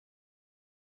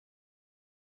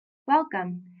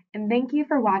Welcome, and thank you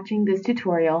for watching this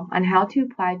tutorial on how to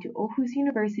apply to Aarhus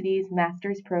University's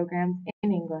master's programs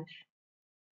in English.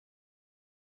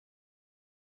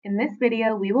 In this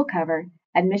video, we will cover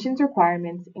admissions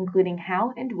requirements, including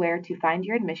how and where to find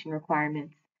your admission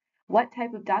requirements, what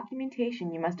type of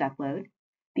documentation you must upload,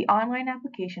 the online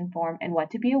application form and what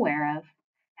to be aware of,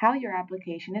 how your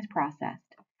application is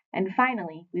processed, and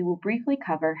finally, we will briefly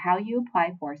cover how you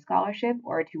apply for a scholarship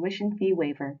or a tuition fee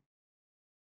waiver.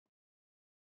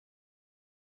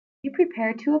 Be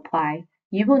prepared to apply,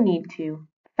 you will need to,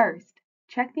 first,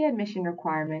 check the admission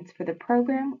requirements for the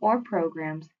program or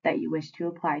programs that you wish to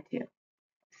apply to.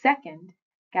 Second,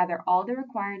 gather all the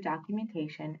required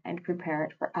documentation and prepare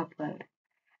it for upload.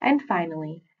 And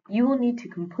finally, you will need to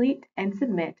complete and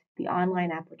submit the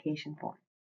online application form.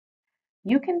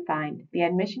 You can find the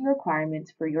admission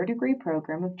requirements for your degree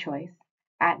program of choice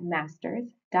at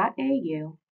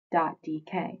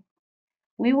masters.au.dk.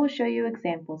 We will show you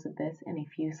examples of this in a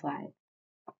few slides.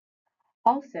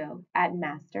 Also, at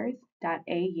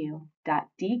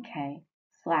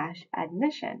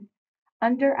masters.au.dk/admission,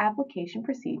 under Application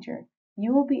Procedure,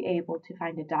 you will be able to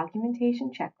find a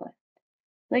documentation checklist.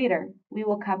 Later, we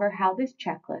will cover how this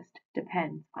checklist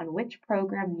depends on which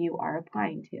program you are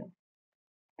applying to.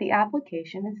 The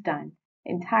application is done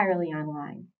entirely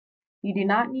online. You do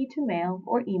not need to mail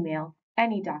or email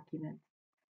any documents.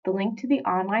 The link to the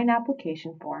online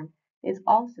application form is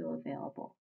also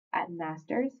available at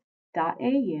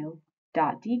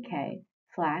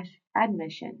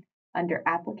masters.au.dk/admission under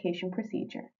Application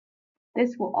Procedure.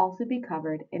 This will also be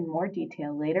covered in more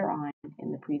detail later on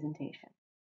in the presentation.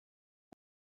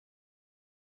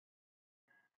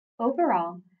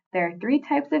 Overall, there are three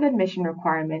types of admission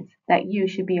requirements that you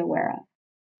should be aware of.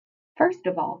 First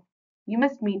of all, you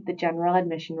must meet the general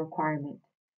admission requirement.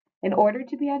 In order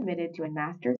to be admitted to a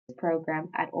master's program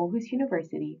at Aarhus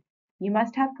University, you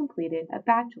must have completed a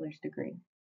bachelor's degree.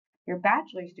 Your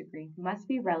bachelor's degree must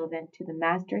be relevant to the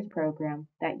master's program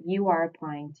that you are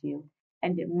applying to,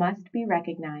 and it must be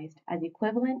recognized as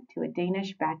equivalent to a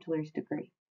Danish bachelor's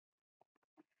degree.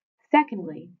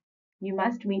 Secondly, you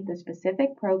must meet the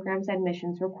specific program's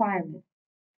admissions requirements.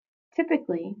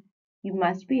 Typically, you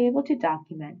must be able to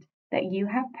document that you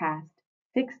have passed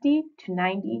 60 to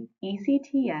 90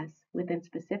 ECTS within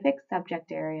specific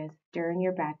subject areas during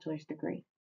your bachelor's degree.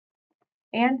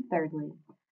 And thirdly,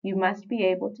 you must be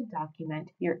able to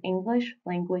document your English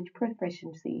language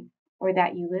proficiency or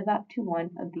that you live up to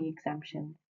one of the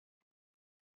exemptions.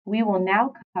 We will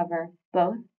now cover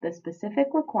both the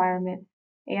specific requirement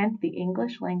and the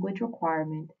English language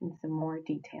requirement in some more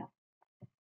detail.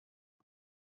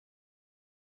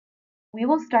 We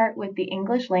will start with the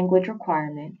English language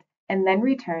requirement and then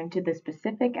return to the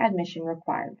specific admission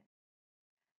requirement.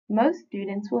 Most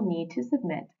students will need to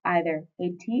submit either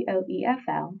a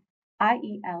TOEFL,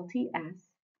 IELTS,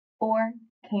 or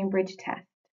Cambridge test.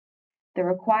 The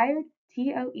required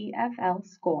TOEFL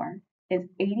score is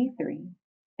 83,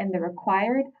 and the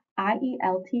required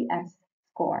IELTS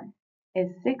score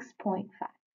is 6.5.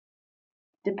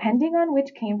 Depending on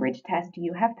which Cambridge test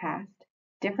you have passed,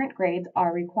 different grades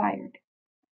are required.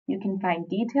 You can find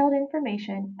detailed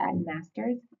information at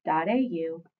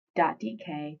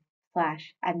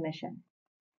masters.au.dk/admission.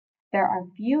 There are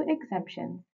few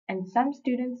exemptions, and some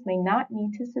students may not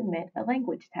need to submit a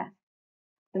language test.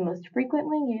 The most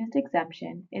frequently used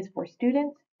exemption is for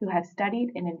students who have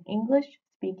studied in an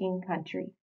English-speaking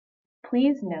country.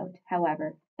 Please note,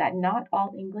 however, that not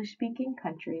all English-speaking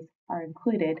countries are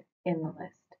included in the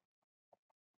list.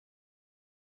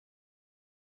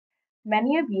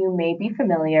 Many of you may be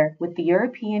familiar with the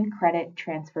European Credit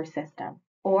Transfer System,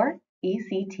 or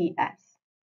ECTS.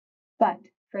 But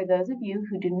for those of you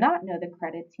who do not know the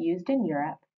credits used in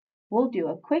Europe, we'll do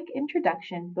a quick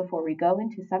introduction before we go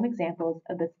into some examples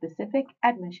of the specific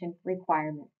admission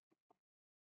requirements.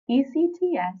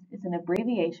 ECTS is an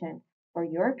abbreviation for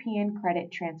European Credit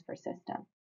Transfer System,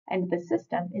 and the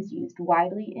system is used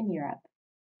widely in Europe.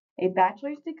 A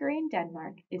bachelor's degree in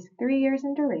Denmark is 3 years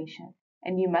in duration,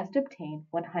 and you must obtain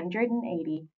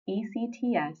 180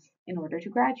 ECTS in order to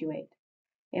graduate.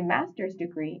 A master's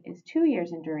degree is 2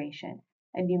 years in duration,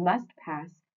 and you must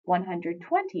pass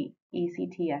 120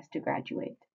 ECTS to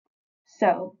graduate.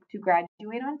 So, to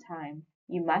graduate on time,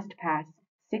 you must pass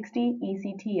 60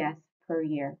 ECTS per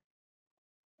year.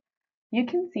 You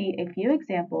can see a few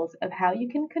examples of how you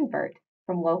can convert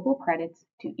from local credits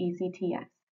to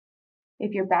ECTS.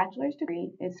 If your bachelor's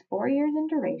degree is 4 years in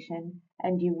duration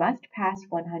and you must pass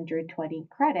 120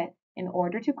 credits in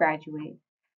order to graduate,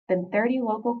 then 30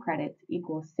 local credits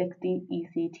equals 60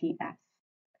 ECTS.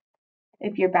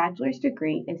 If your bachelor's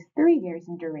degree is 3 years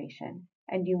in duration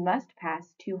and you must pass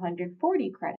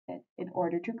 240 credits in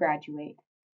order to graduate,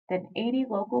 then 80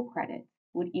 local credits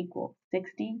would equal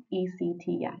 60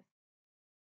 ECTS.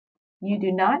 You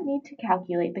do not need to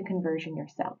calculate the conversion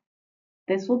yourself.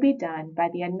 This will be done by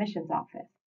the admissions office.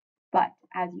 But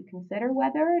as you consider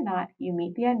whether or not you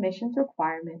meet the admissions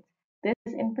requirements, this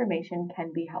information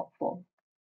can be helpful.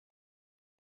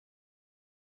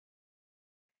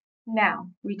 Now,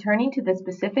 returning to the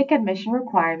specific admission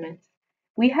requirements,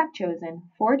 we have chosen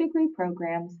 4-degree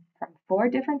programs from 4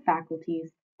 different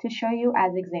faculties to show you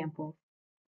as examples.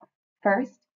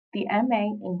 First, the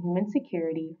MA in Human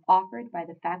Security offered by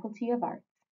the Faculty of Arts.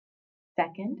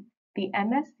 Second, the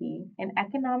MSc in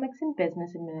Economics and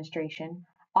Business Administration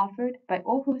offered by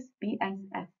Aarhus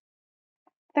BSS.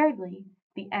 Thirdly,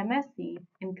 the MSc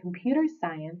in Computer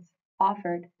Science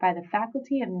offered by the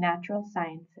Faculty of Natural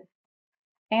Sciences.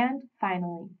 And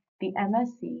finally, the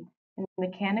MSc in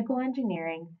Mechanical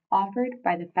Engineering offered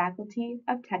by the Faculty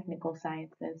of Technical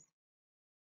Sciences.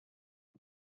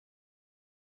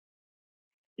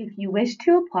 If you wish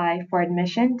to apply for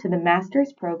admission to the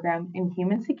master's program in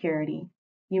Human Security,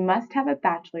 you must have a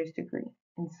bachelor's degree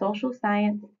in Social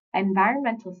Science,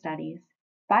 Environmental Studies,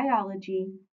 Biology,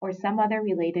 or some other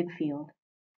related field.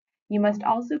 You must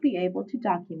also be able to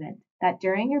document that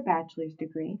during your bachelor's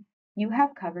degree, you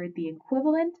have covered the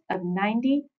equivalent of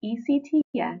 90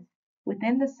 ECTS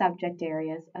within the subject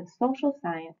areas of social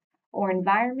science or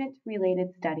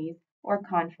environment-related studies or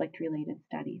conflict-related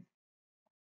studies.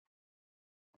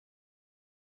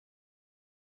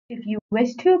 If you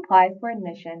wish to apply for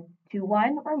admission to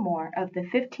one or more of the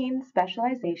 15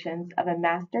 specializations of a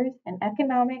master's in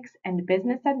economics and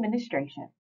business administration,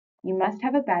 you must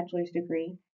have a bachelor's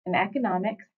degree in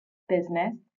economics,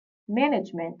 business,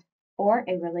 management, or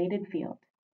a related field.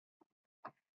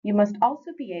 You must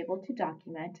also be able to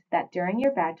document that during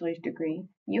your bachelor's degree,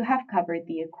 you have covered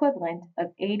the equivalent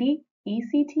of 80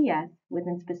 ECTS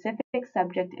within specific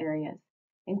subject areas,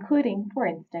 including, for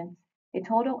instance, a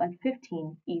total of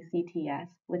 15 ECTS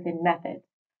within methods,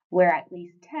 where at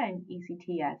least 10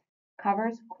 ECTS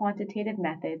covers quantitative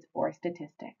methods or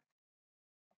statistics.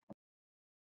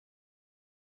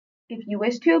 If you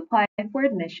wish to apply for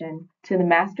admission to the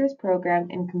master's program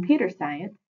in computer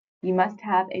science, you must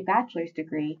have a bachelor's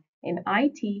degree in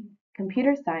IT,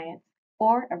 computer science,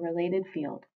 or a related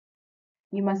field.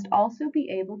 You must also be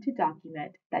able to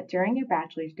document that during your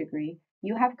bachelor's degree,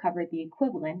 you have covered the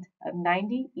equivalent of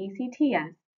 90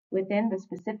 ECTS within the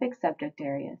specific subject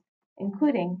areas,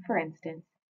 including, for instance,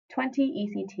 20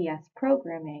 ECTS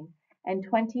programming and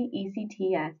 20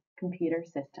 ECTS computer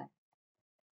systems.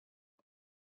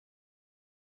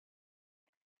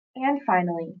 And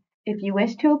finally, if you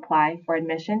wish to apply for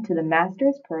admission to the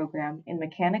master's program in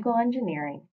mechanical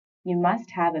engineering, you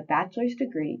must have a bachelor's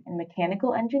degree in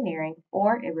mechanical engineering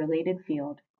or a related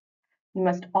field. You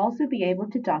must also be able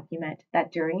to document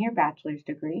that during your bachelor's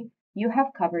degree, you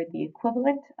have covered the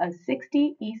equivalent of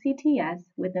 60 ECTS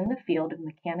within the field of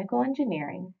mechanical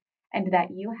engineering, and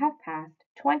that you have passed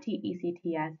 20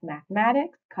 ECTS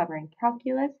mathematics covering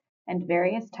calculus and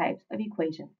various types of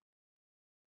equations.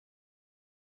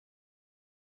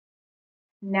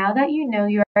 Now that you know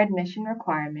your admission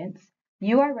requirements,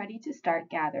 you are ready to start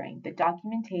gathering the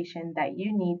documentation that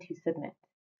you need to submit.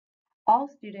 All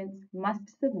students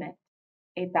must submit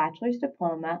a bachelor's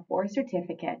diploma or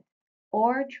certificate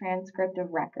or transcript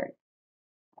of record,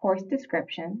 course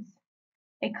descriptions,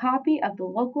 a copy of the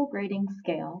local grading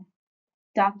scale,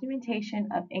 documentation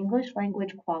of English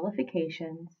language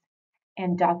qualifications,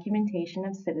 and documentation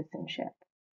of citizenship.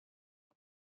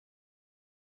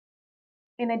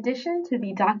 In addition to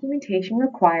the documentation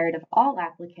required of all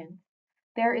applicants,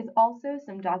 there is also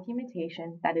some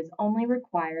documentation that is only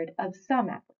required of some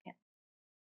applicants.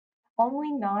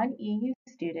 Only non-EU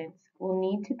students will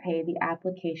need to pay the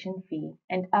application fee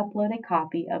and upload a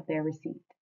copy of their receipt.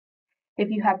 If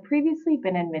you have previously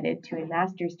been admitted to a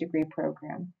master's degree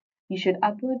program, you should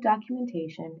upload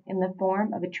documentation in the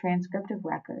form of a transcript of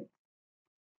records.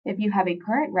 If you have a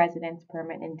current residence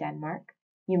permit in Denmark,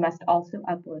 you must also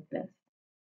upload this.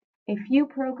 A few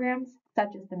programs,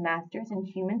 such as the Masters in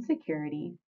Human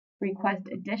Security, request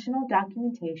additional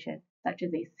documentation such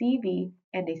as a CV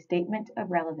and a statement of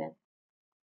relevance.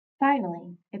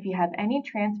 Finally, if you have any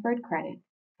transferred credit,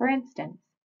 for instance,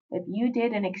 if you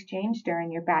did an exchange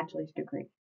during your bachelor's degree,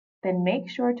 then make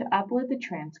sure to upload the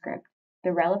transcript,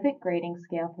 the relevant grading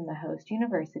scale from the host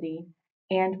university,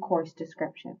 and course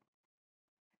description.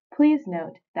 Please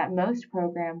note that most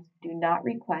programs do not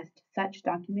request such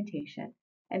documentation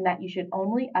and that you should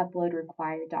only upload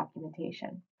required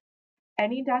documentation.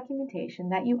 Any documentation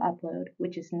that you upload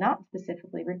which is not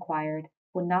specifically required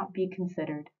will not be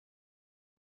considered.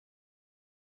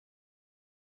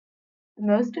 The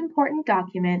most important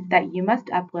document that you must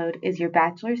upload is your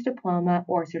bachelor's diploma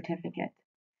or certificate.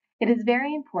 It is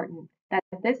very important that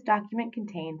this document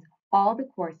contains all the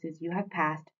courses you have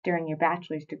passed during your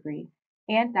bachelor's degree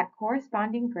and that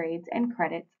corresponding grades and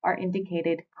credits are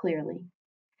indicated clearly.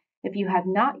 If you have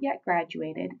not yet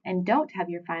graduated and don't have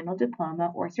your final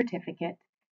diploma or certificate,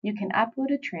 you can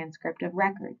upload a transcript of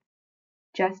records.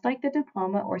 Just like the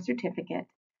diploma or certificate,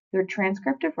 your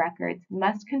transcript of records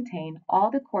must contain all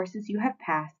the courses you have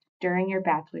passed during your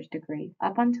bachelor's degree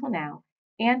up until now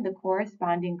and the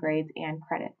corresponding grades and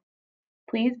credits.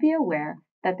 Please be aware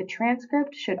that the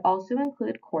transcript should also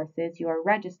include courses you are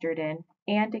registered in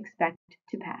and expect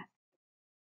to pass.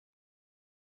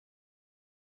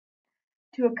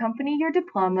 To accompany your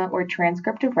diploma or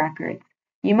transcript of records,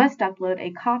 you must upload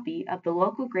a copy of the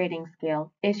local grading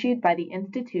scale issued by the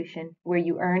institution where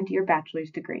you earned your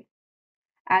bachelor's degree.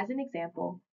 As an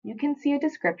example, you can see a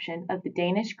description of the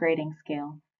Danish grading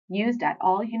scale used at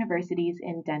all universities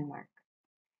in Denmark.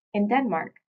 In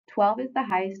Denmark, 12 is the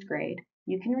highest grade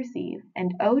you can receive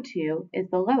and O2 is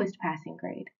the lowest passing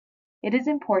grade. It is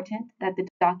important that the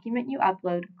document you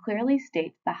upload clearly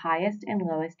states the highest and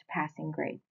lowest passing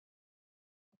grade.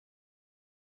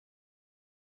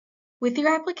 With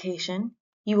your application,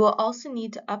 you will also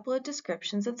need to upload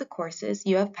descriptions of the courses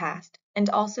you have passed and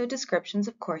also descriptions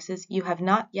of courses you have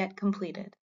not yet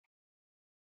completed.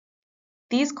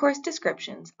 These course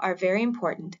descriptions are very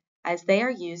important as they are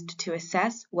used to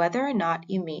assess whether or not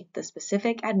you meet the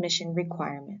specific admission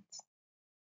requirements.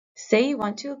 Say you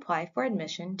want to apply for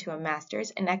admission to a master's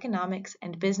in economics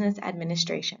and business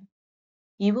administration.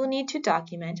 You will need to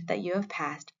document that you have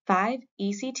passed 5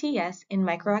 ECTS in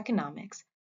microeconomics,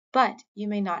 but you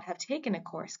may not have taken a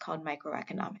course called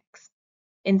microeconomics.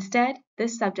 Instead,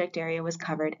 this subject area was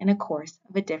covered in a course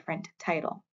of a different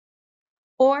title.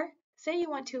 Or say you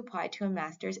want to apply to a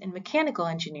master's in mechanical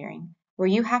engineering, where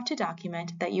you have to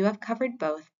document that you have covered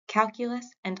both calculus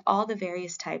and all the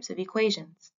various types of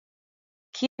equations.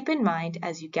 Keep in mind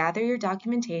as you gather your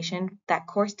documentation that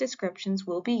course descriptions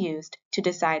will be used to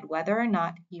decide whether or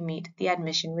not you meet the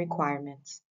admission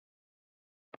requirements.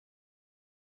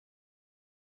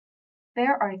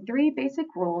 There are 3 basic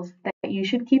rules that you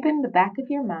should keep in the back of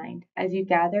your mind as you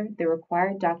gather the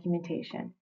required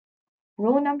documentation.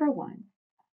 Rule number 1.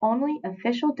 Only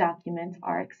official documents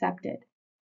are accepted.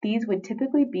 These would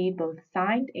typically be both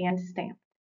signed and stamped.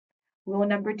 Rule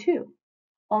number 2.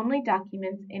 Only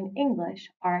documents in English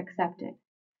are accepted.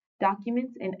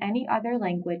 Documents in any other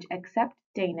language except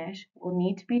Danish will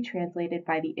need to be translated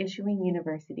by the issuing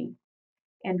university.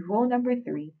 And rule number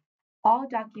 3, all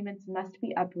documents must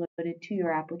be uploaded to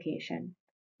your application.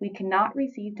 We cannot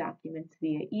receive documents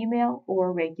via email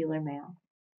or regular mail.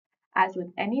 As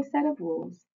with any set of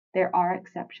rules, there are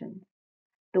exceptions.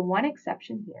 The one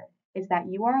exception here is that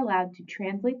you are allowed to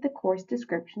translate the course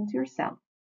descriptions yourself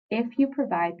if you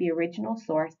provide the original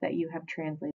source that you have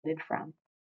translated from.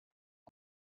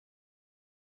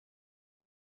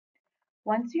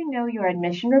 Once you know your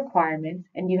admission requirements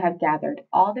and you have gathered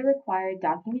all the required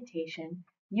documentation,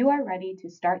 you are ready to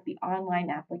start the online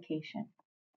application.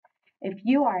 If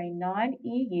you are a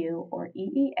non-EU or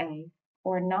EEA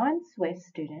or non-Swiss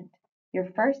student, your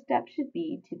first step should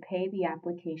be to pay the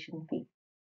application fee.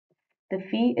 The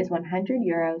fee is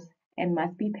 €100 and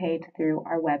must be paid through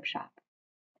our web shop.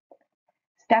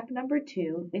 Step number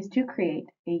 2 is to create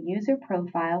a user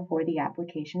profile for the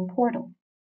application portal.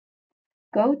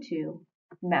 Go to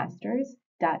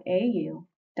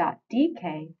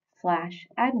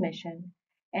masters.au.dk/admission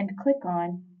and click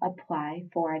on Apply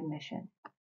for Admission.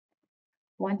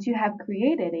 Once you have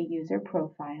created a user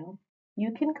profile,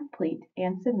 you can complete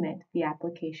and submit the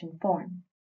application form.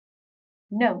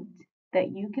 Note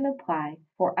that you can apply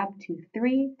for up to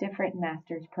 3 different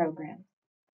master's programs.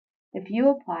 If you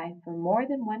apply for more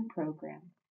than one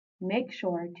program, make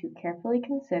sure to carefully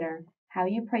consider how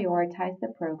you prioritize the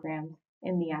programs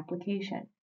in the application.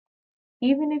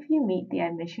 Even if you meet the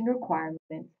admission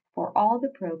requirements for all the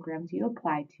programs you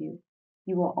apply to,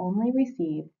 you will only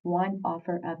receive one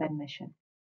offer of admission.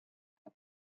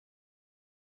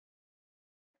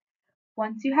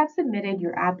 Once you have submitted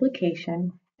your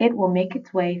application, it will make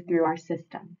its way through our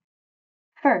system.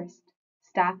 First,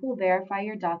 staff will verify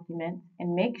your documents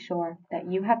and make sure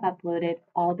that you have uploaded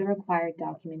all the required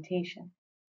documentation.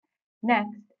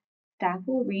 Next, staff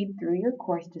will read through your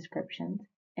course descriptions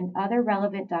and other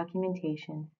relevant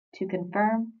documentation to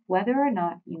confirm whether or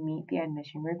not you meet the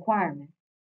admission requirements.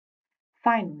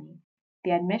 Finally,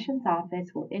 the admissions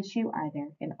office will issue either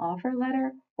an offer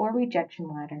letter or rejection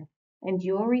letter and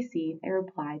you will receive a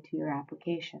reply to your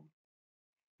application.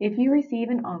 If you receive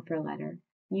an offer letter,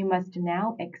 you must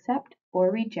now accept or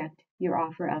reject your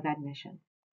offer of admission.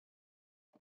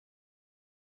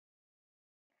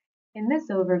 In this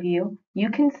overview, you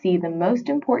can see the most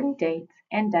important dates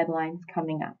and deadlines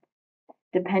coming up.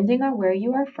 Depending on where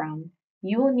you are from,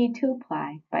 you will need to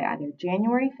apply by either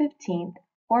January 15th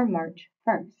or March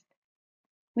 1st.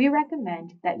 We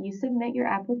recommend that you submit your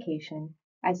application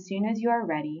as soon as you are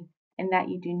ready and that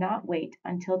you do not wait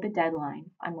until the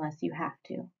deadline unless you have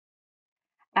to.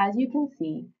 As you can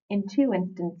see, in 2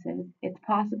 instances, it's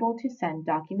possible to send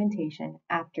documentation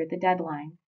after the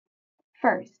deadline.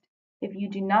 First, if you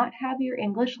do not have your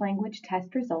English language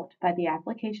test result by the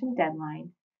application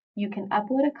deadline, you can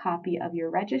upload a copy of your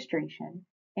registration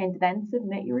and then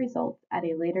submit your results at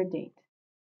a later date.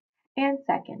 And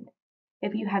second,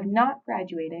 if you have not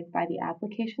graduated by the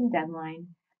application deadline,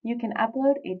 you can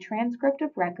upload a transcript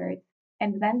of records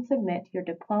and then submit your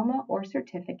diploma or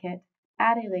certificate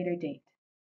at a later date.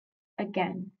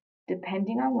 Again,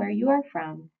 depending on where you are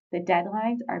from, the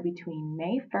deadlines are between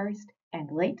May 1st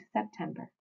and late September.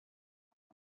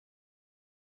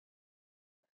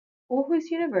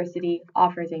 Aarhus University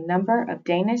offers a number of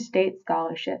Danish state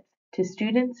scholarships to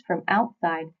students from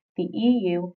outside the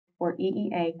EU or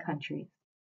EEA countries.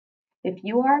 If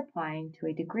you are applying to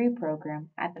a degree program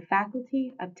at the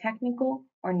Faculty of Technical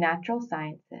or Natural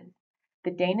Sciences,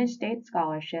 the Danish State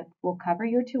Scholarship will cover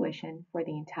your tuition for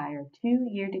the entire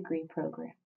 2-year degree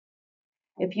program.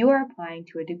 If you are applying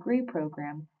to a degree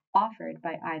program offered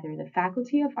by either the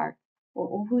Faculty of Arts or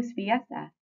Aarhus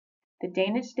VSS, the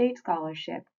Danish State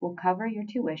Scholarship will cover your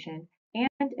tuition,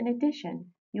 and in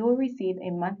addition, you will receive a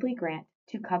monthly grant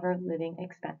to cover living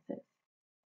expenses.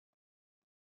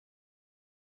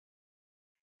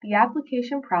 The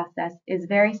application process is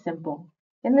very simple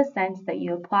in the sense that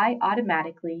you apply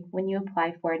automatically when you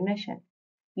apply for admission.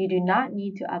 You do not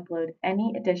need to upload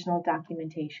any additional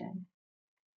documentation.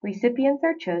 Recipients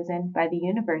are chosen by the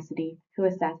university who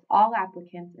assess all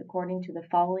applicants according to the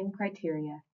following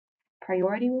criteria.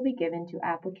 Priority will be given to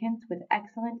applicants with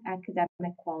excellent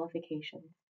academic qualifications.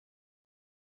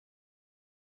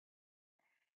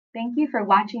 Thank you for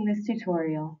watching this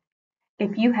tutorial.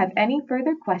 If you have any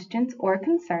further questions or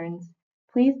concerns,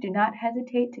 please do not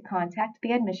hesitate to contact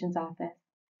the admissions office.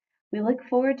 We look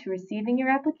forward to receiving your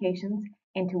applications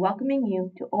and to welcoming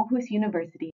you to Aarhus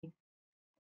University.